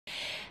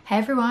Hey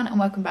everyone, and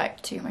welcome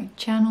back to my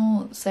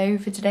channel. So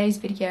for today's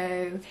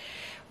video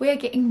we are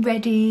getting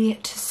ready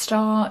to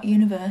start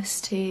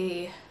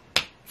university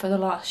for the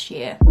last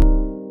year.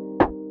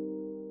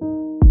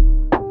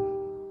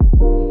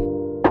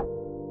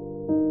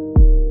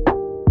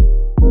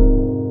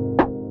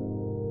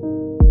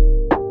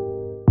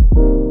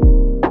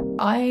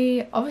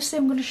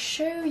 I'm going to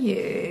show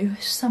you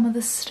some of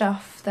the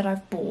stuff that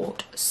I've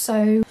bought.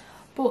 So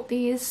bought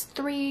these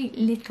 3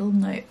 little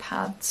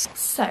notepads.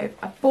 So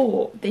I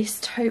bought this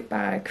tote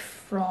bag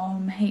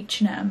from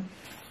H&M.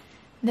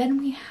 Then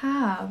we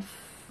have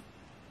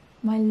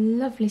my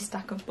lovely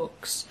stack of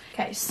books.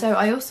 Okay, so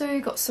I also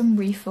got some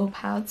refill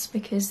pads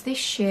because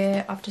this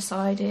year I've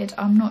decided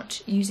I'm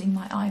not using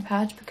my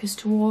iPad because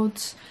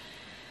towards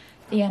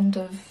the end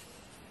of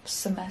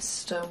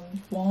semester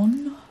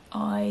 1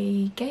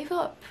 I gave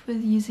up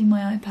with using my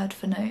iPad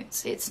for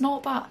notes. It's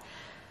not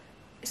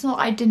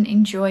I didn't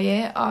enjoy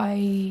it,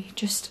 I'm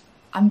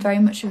very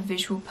much a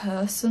visual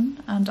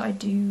person and I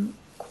do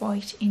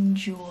quite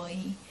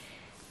enjoy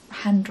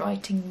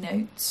handwriting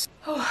notes.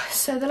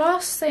 So the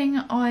last thing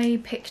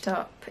I picked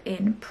up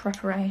in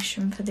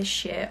preparation for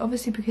this year,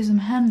 obviously because I'm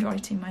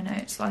handwriting my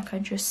notes like I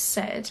just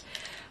said,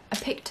 I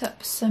picked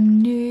up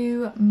some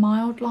new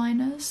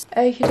Mildliners.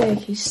 Okie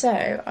dokie,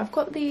 so I've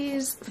got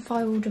these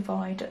file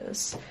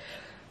dividers.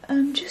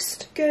 I'm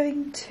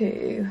going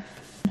to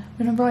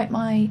write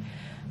my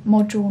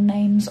module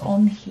names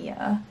on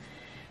here,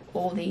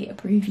 or the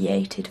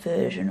abbreviated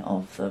version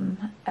of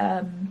them,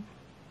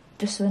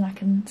 just so then I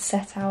can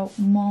set out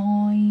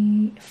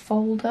my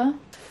folder.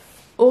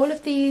 All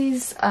of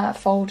these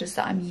folders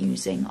that I'm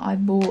using I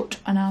bought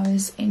when I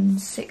was in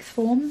 6th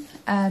form.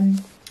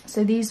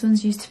 So these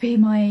ones used to be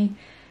my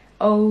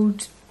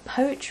old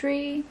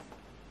poetry.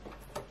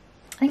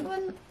 I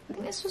think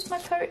this was my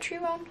poetry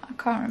one. I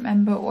can't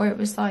remember, or it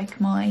was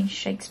like my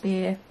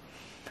Shakespeare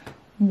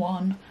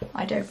one.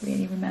 I don't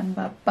really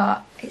remember,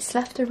 but it's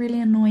left a really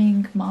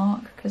annoying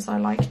mark because I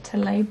like to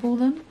label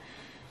them.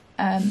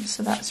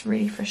 So that's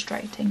really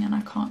frustrating and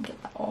I can't get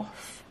that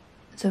off.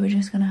 So we're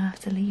just gonna have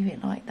to leave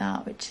it like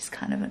that, which is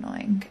kind of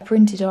annoying. I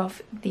printed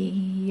off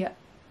the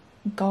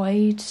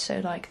guide, so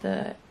like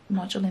the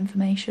module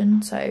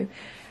information, so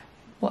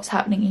what's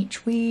happening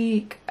each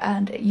week,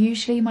 and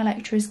usually my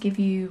lecturers give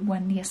you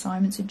when the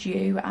assignments are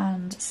due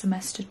and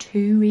semester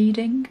 2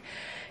 reading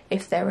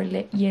if they're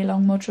a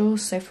year-long modules.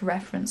 So for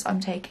reference, I'm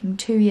taking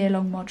 2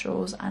 year-long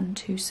modules and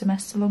 2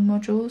 semester-long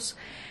modules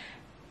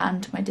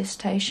and my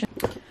dissertation.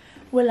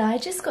 Well, I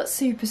just got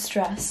super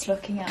stressed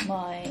looking at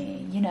my,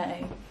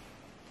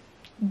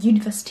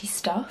 university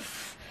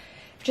stuff.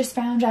 Just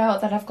found out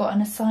that I've got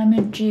an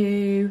assignment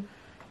due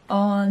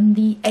on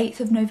the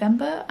 8th of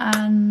November,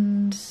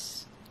 and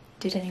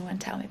did anyone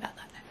tell me about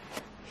that?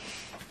 No.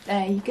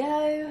 There you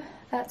go,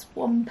 that's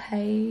 1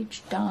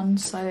 page done.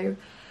 So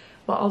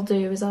what I'll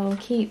do is I'll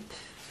keep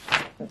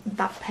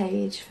that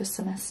page for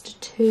semester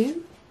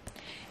 2.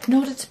 In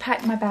order to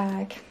pack my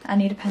bag, I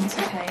need a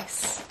pencil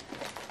case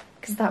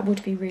because that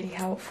would be really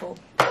helpful.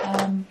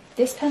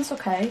 This pencil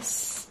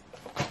case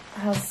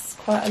has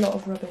quite a lot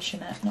of rubbish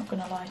in it, not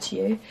gonna lie to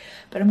you,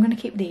 but I'm gonna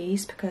keep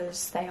these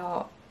because they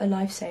are a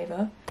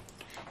lifesaver.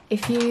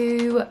 If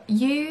you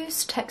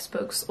use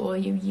textbooks or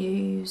you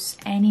use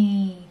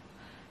any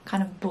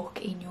kind of book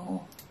in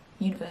your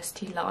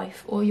university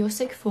life or your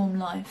 6th form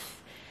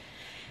life,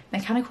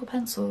 mechanical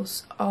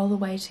pencils are the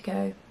way to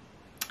go.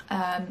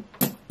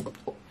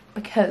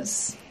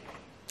 Because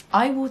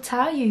I will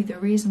tell you the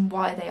reason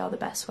why they are the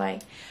best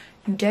way.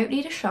 You don't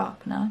need a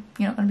sharpener.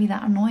 You're not going to be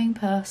that annoying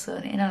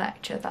person in a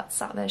lecture that's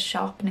sat there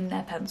sharpening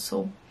their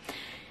pencil.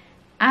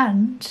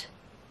 And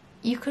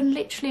you can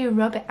literally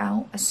rub it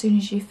out as soon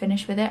as you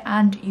finish with it,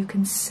 and you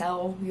can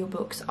sell your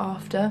books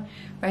after.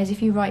 Whereas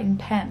if you write in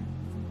pen,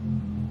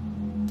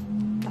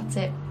 that's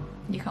it.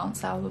 You can't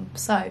sell them.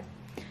 So, a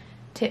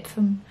tip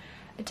from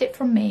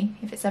me,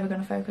 if it's ever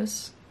going to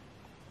focus,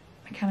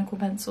 mechanical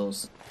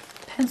pencils.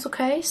 Pencil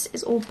case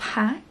is all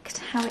packed.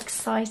 How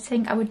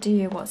exciting. I would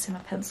do what's in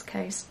my pencil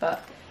case,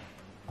 but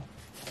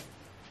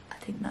I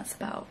think that's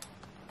about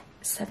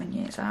 7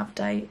 years out of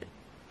date.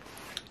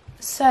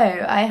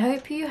 So I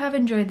hope you have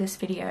enjoyed this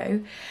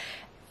video.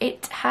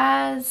 It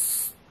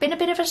has been a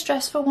bit of a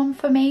stressful one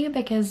for me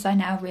because I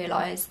now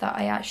realise that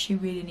I actually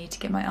really need to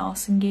get my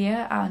arse in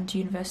gear, and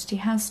university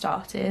has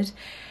started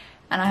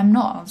and I'm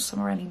not on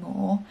summer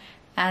anymore,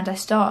 and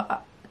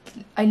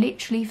I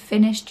literally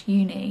finished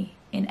uni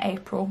in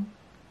April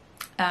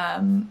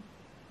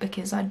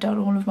because I'd done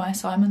all of my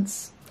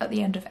assignments at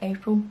the end of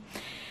April.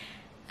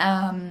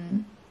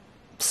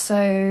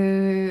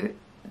 So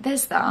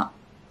there's that.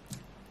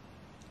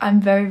 I'm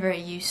very, very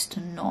used to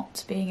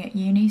not being at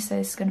uni, so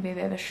it's going to be a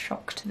bit of a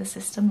shock to the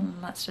system,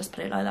 let's just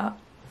put it like that.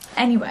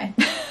 Anyway,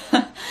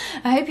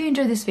 I hope you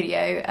enjoyed this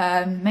video.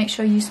 Make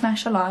sure you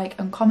smash a like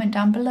and comment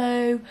down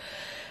below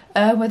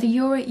whether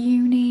you're at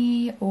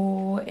uni,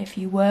 or if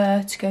you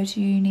were to go to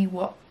uni,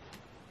 what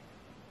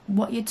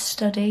you'd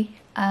study,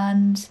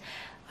 and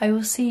I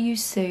will see you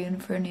soon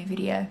for a new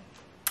video.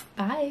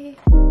 Bye!